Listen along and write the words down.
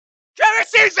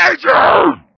This is a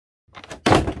dream!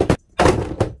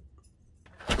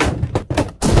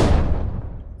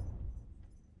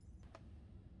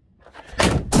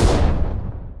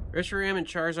 Reshiram and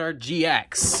Charizard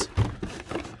GX.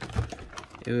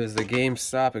 It was the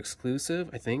GameStop exclusive,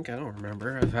 I think. I don't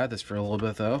remember. I've had this for a little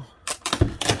bit, though.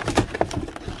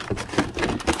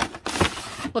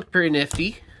 Looked pretty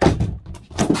nifty.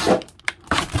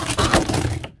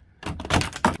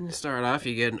 To start off,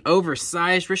 you get an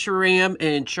oversized Reshiram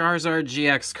and Charizard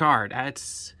GX card.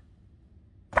 That's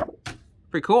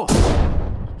pretty cool.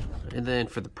 And then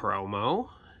for the promo,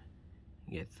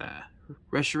 you get the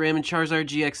Reshiram and Charizard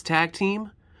GX tag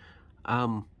team.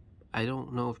 I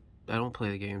don't know if I don't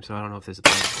play the game, so I don't know if this is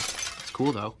playable. It's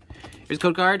cool though. Here's a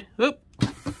code card. Whoop.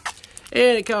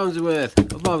 And it comes with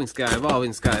Evolving Sky,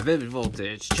 Vivid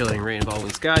Voltage, Chilling Rain,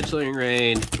 Evolving Sky, Chilling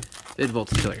Rain, Vivid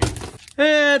Voltage, Chilling Rain.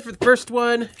 And for the first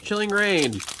one, Chilling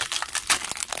Rain.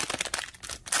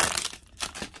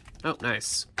 Oh,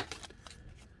 nice.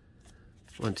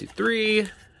 1, 2, 3.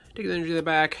 Take the energy to the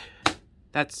back.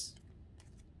 That's...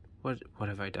 What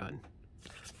have I done?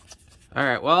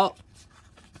 Alright, well...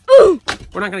 we're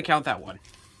not going to count that one.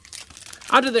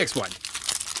 On to the next one.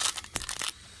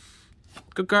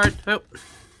 Good card. Oh.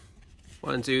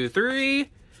 1, 2,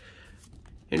 3.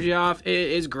 Energy off.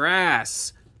 It is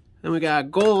Grass. Then we got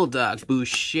Golduck,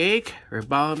 Boost Shake,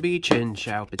 Ribombee, Chin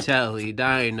Chow, Patelli,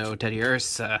 Dino, Teddy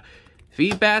Ursa,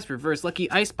 Feedbass, Reverse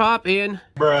Lucky Ice Pop, and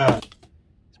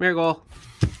Smeargle.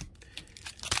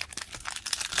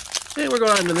 And we're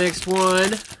going on to the next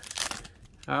one.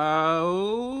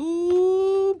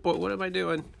 Oh, boy, what am I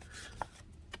doing?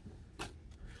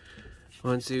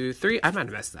 1, 2, 3. I might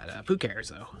have messed that up. Who cares,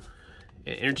 though?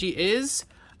 Energy is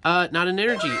not an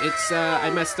energy. It's,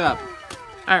 I messed up.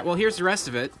 All right, well, here's the rest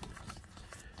of it.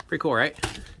 Pretty cool, right?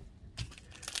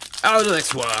 Oh, the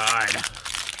next one.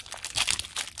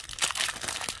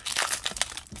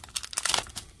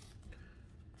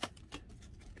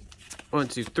 1,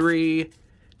 2, 3.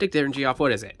 Take the energy off.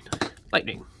 What is it?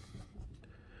 Lightning.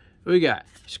 We got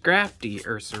Scrafty,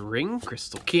 Ursa Ring,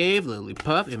 Crystal Cave,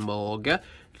 Lillipup, Emolga,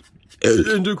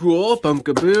 Endercool,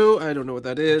 Pumpkaboo. I don't know what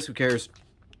that is. Who cares?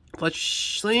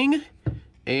 Fletchling,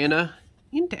 and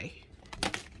Inte.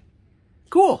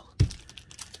 Cool.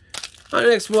 On the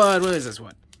next one, what is this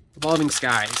one? Evolving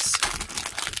Skies.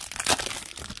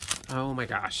 Oh my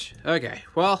gosh. Okay,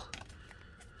 well,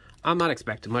 I'm not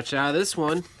expecting much out of this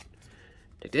one.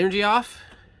 Take the energy off.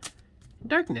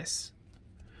 Darkness.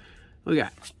 We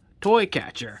got Toy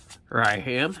Catcher,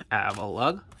 Rhyham,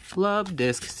 Avalug, Flub,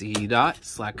 Disc, C-Dot,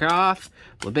 Slack Off,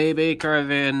 Blababy,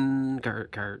 Carvan,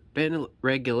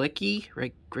 Regulicki,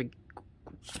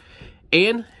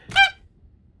 and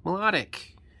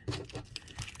Melodic.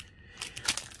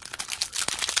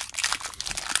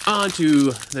 On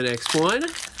to the next one.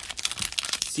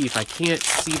 See if I can't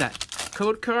see that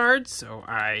code card, so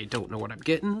I don't know what I'm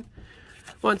getting.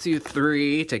 1, 2,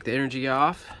 3. Take the energy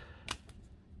off.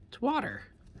 It's water.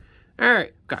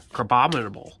 Alright, got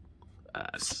Crabominable.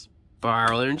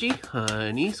 Spiral Energy,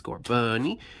 Honey,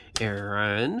 Scorbunny,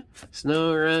 Aaron,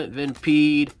 Snorunt,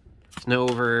 Vinpede,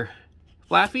 Snover,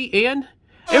 Flaffy, and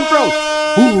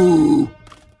Impro. Ooh!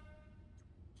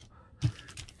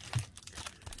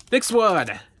 Next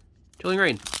one. Chilling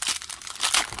Rain.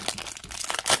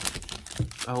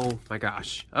 Oh my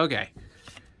gosh. Okay.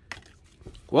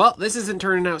 Well, this isn't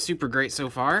turning out super great so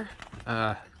far.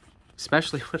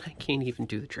 Especially when I can't even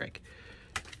do the trick.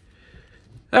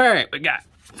 Alright, we got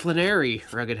Flannery,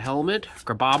 Rugged Helmet,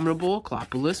 Crabominable,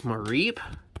 Cloppulus, Mareep,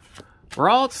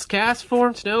 Ralts,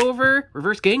 Castform, Snover,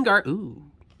 Reverse Gengar. Ooh.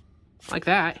 Like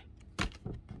that.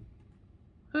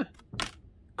 Huh.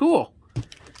 Cool.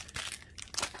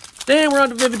 Then we're on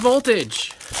to Vivid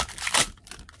Voltage.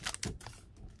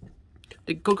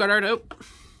 Take code card art out.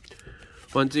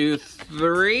 1, 2,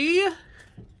 3.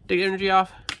 Take energy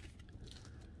off.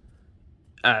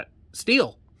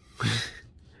 Steel.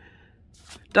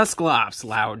 Dusclops,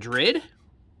 Loudred,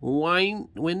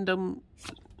 Wyndham,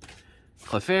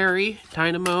 Clefairy,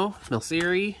 Dynamo,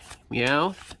 Milcery,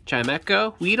 Meowth,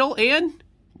 Chimecho, Weedle, and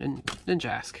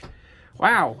Ninjask.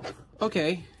 Wow.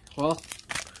 Okay. Well,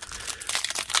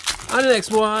 on the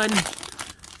next one.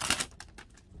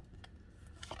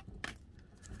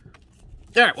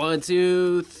 Alright, 1,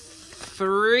 2,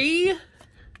 3.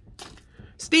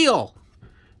 Steel.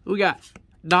 We got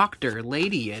Doctor,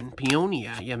 Ladian,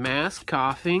 Peonia, Yamask,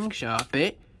 Coughing,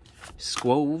 Shuppet,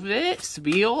 Squovit,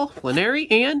 Spiel, Flannery,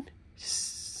 and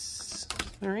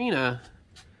Serena.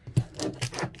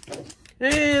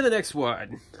 And the next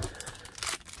one.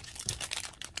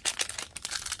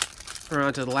 We're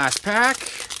on to the last pack.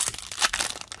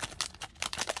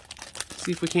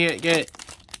 See if we can't get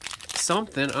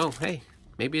something. Oh, hey,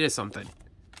 maybe it is something.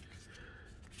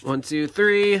 1, 2,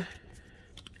 3.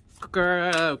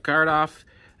 Card off.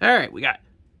 All right, we got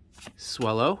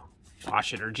Swellow,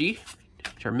 Wash Energy,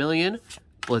 Charmeleon,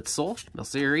 Blitzel,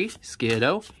 Milcery,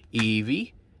 Skiddo,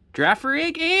 Eevee, Draft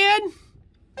Rig, and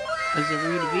a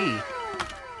Zarina V.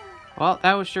 Well,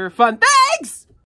 that was sure fun.